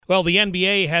Well, the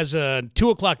NBA has a 2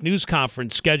 o'clock news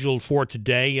conference scheduled for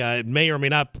today. It may or may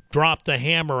not drop the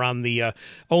hammer on the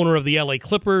owner of the L.A.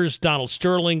 Clippers, Donald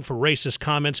Sterling, for racist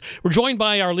comments. We're joined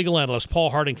by our legal analyst, Paul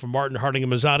Harding from Martin, Harding &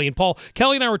 Mazzotti. And Paul,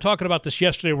 Kelly and I were talking about this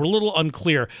yesterday. We're a little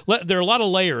unclear. There are a lot of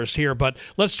layers here, but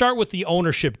let's start with the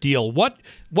ownership deal. What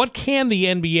can the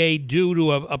NBA do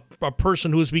to a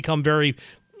person who has become very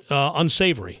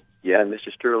unsavory? Yeah,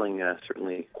 Mr. Sterling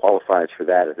certainly qualifies for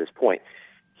that at this point.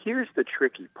 Here's the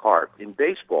tricky part. In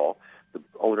baseball, the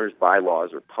owner's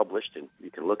bylaws are published, and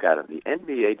you can look at them. The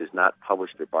NBA does not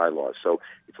publish their bylaws, so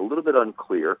it's a little bit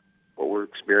unclear. What we're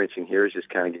experiencing here is just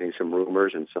kind of getting some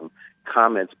rumors and some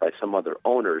comments by some other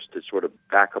owners to sort of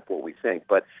back up what we think.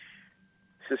 But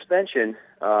suspension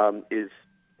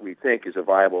we think, is a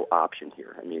viable option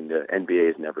here. I mean, the NBA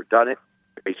has never done it.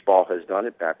 Baseball has done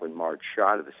it back when Marge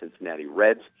Schott of the Cincinnati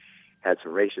Reds had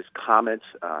some racist comments.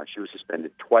 She was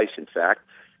suspended twice, in fact.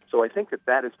 So I think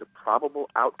that is the probable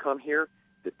outcome here.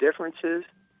 The difference is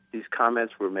these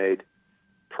comments were made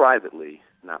privately,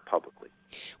 not publicly.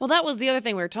 Well, that was the other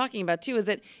thing we were talking about, too, is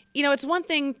that, it's one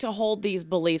thing to hold these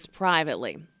beliefs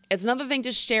privately. It's another thing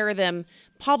to share them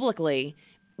publicly.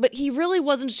 But he really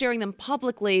wasn't sharing them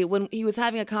publicly when he was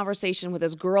having a conversation with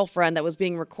his girlfriend that was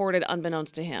being recorded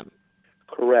unbeknownst to him.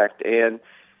 Correct. And,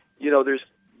 there's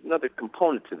another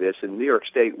component to this. In New York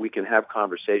State, we can have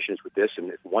conversations with this, and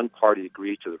if one party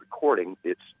agrees to the recording,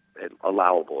 it's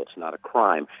allowable. It's not a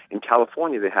crime. In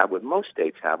California, they have what most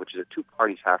states have, which is that two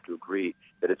parties have to agree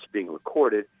that it's being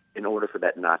recorded in order for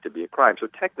that not to be a crime. So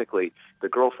technically, the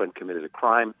girlfriend committed a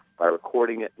crime by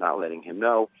recording it, not letting him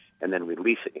know, and then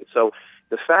releasing it. So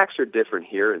the facts are different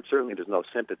here, and certainly there's no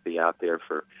sympathy out there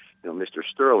for Mr.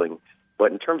 Sterling.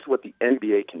 But in terms of what the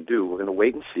NBA can do, we're going to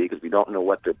wait and see because we don't know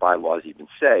what their bylaws even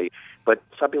say. But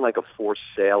something like a forced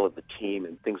sale of the team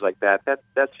and things like that's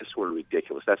just sort of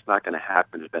ridiculous. That's not going to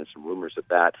happen. There's been some rumors of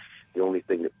that. The only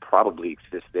thing that probably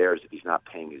exists there is if he's not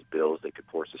paying his bills, they could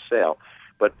force a sale.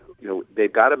 But,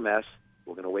 they've got a mess.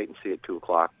 We're going to wait and see at 2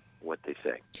 o'clock what they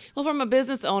say. Well, from a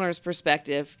business owner's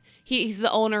perspective, he's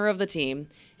the owner of the team.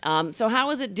 So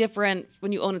how is it different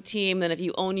when you own a team than if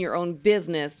you own your own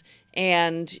business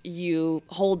and you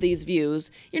hold these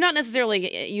views? You're not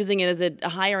necessarily using it as a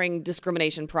hiring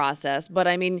discrimination process, but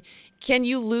can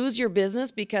you lose your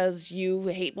business because you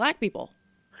hate black people?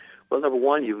 Well, number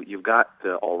one, you've got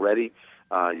already,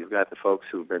 you've got the folks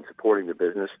who've been supporting the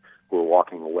business who are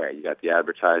walking away. You got the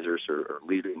advertisers who are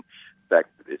leaving. In fact,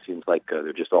 it seems like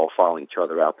they're just all following each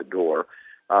other out the door.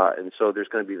 And so there's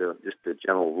going to be just the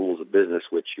general rules of business,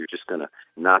 which you're just going to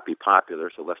not be popular,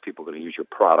 so less people are going to use your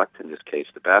product, in this case,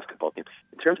 the basketball team.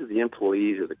 In terms of the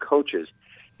employees or the coaches,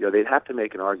 they'd have to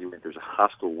make an argument there's a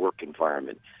hostile work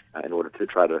environment in order to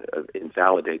try to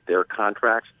invalidate their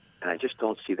contracts. And I just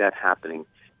don't see that happening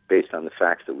based on the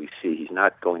facts that we see. He's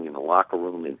not going in the locker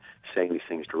room and saying these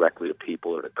things directly to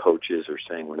people or to coaches or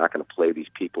saying we're not going to play these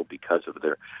people because of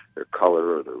their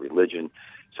color or their religion.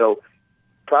 So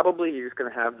probably you're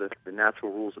going to have the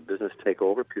natural rules of business take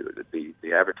over.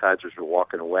 The advertisers are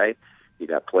walking away. You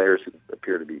got players who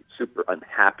appear to be super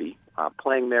unhappy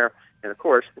playing there. And, of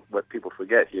course, what people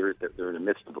forget here is that they're in the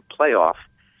midst of a playoff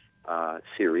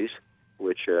series,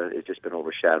 which has just been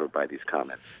overshadowed by these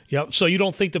comments. Yeah, so you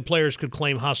don't think the players could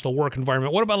claim hostile work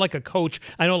environment. What about like a coach?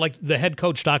 I know like the head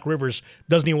coach, Doc Rivers,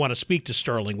 doesn't even want to speak to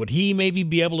Sterling. Would he maybe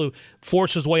be able to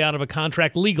force his way out of a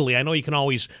contract legally? I know you can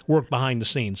always work behind the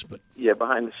scenes. But yeah,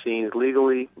 behind the scenes,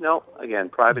 legally, no. Again,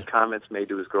 private comments made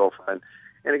to his girlfriend.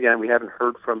 And again, we haven't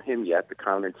heard from him yet. The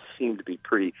comments seem to be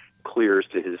pretty clear as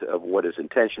to of what his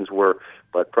intentions were.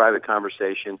 But private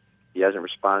conversation, he hasn't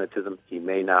responded to them. He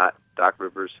may not. Doc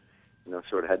Rivers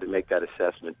sort of had to make that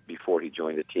assessment before he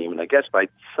joined the team. And I guess by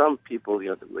some people,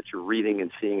 what you're reading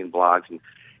and seeing in blogs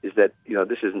is that,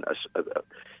 this isn't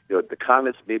the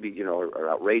comments maybe, are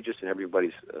outrageous and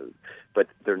everybody's, but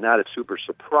they're not a super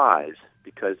surprise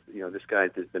because, this guy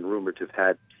has been rumored to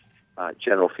have had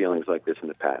general feelings like this in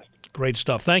the past. Great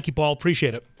stuff. Thank you, Paul.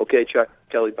 Appreciate it. Okay, Chuck.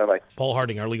 Kelly, bye-bye. Paul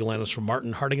Harding, our legal analyst from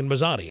Martin, Harding & Mazzotti.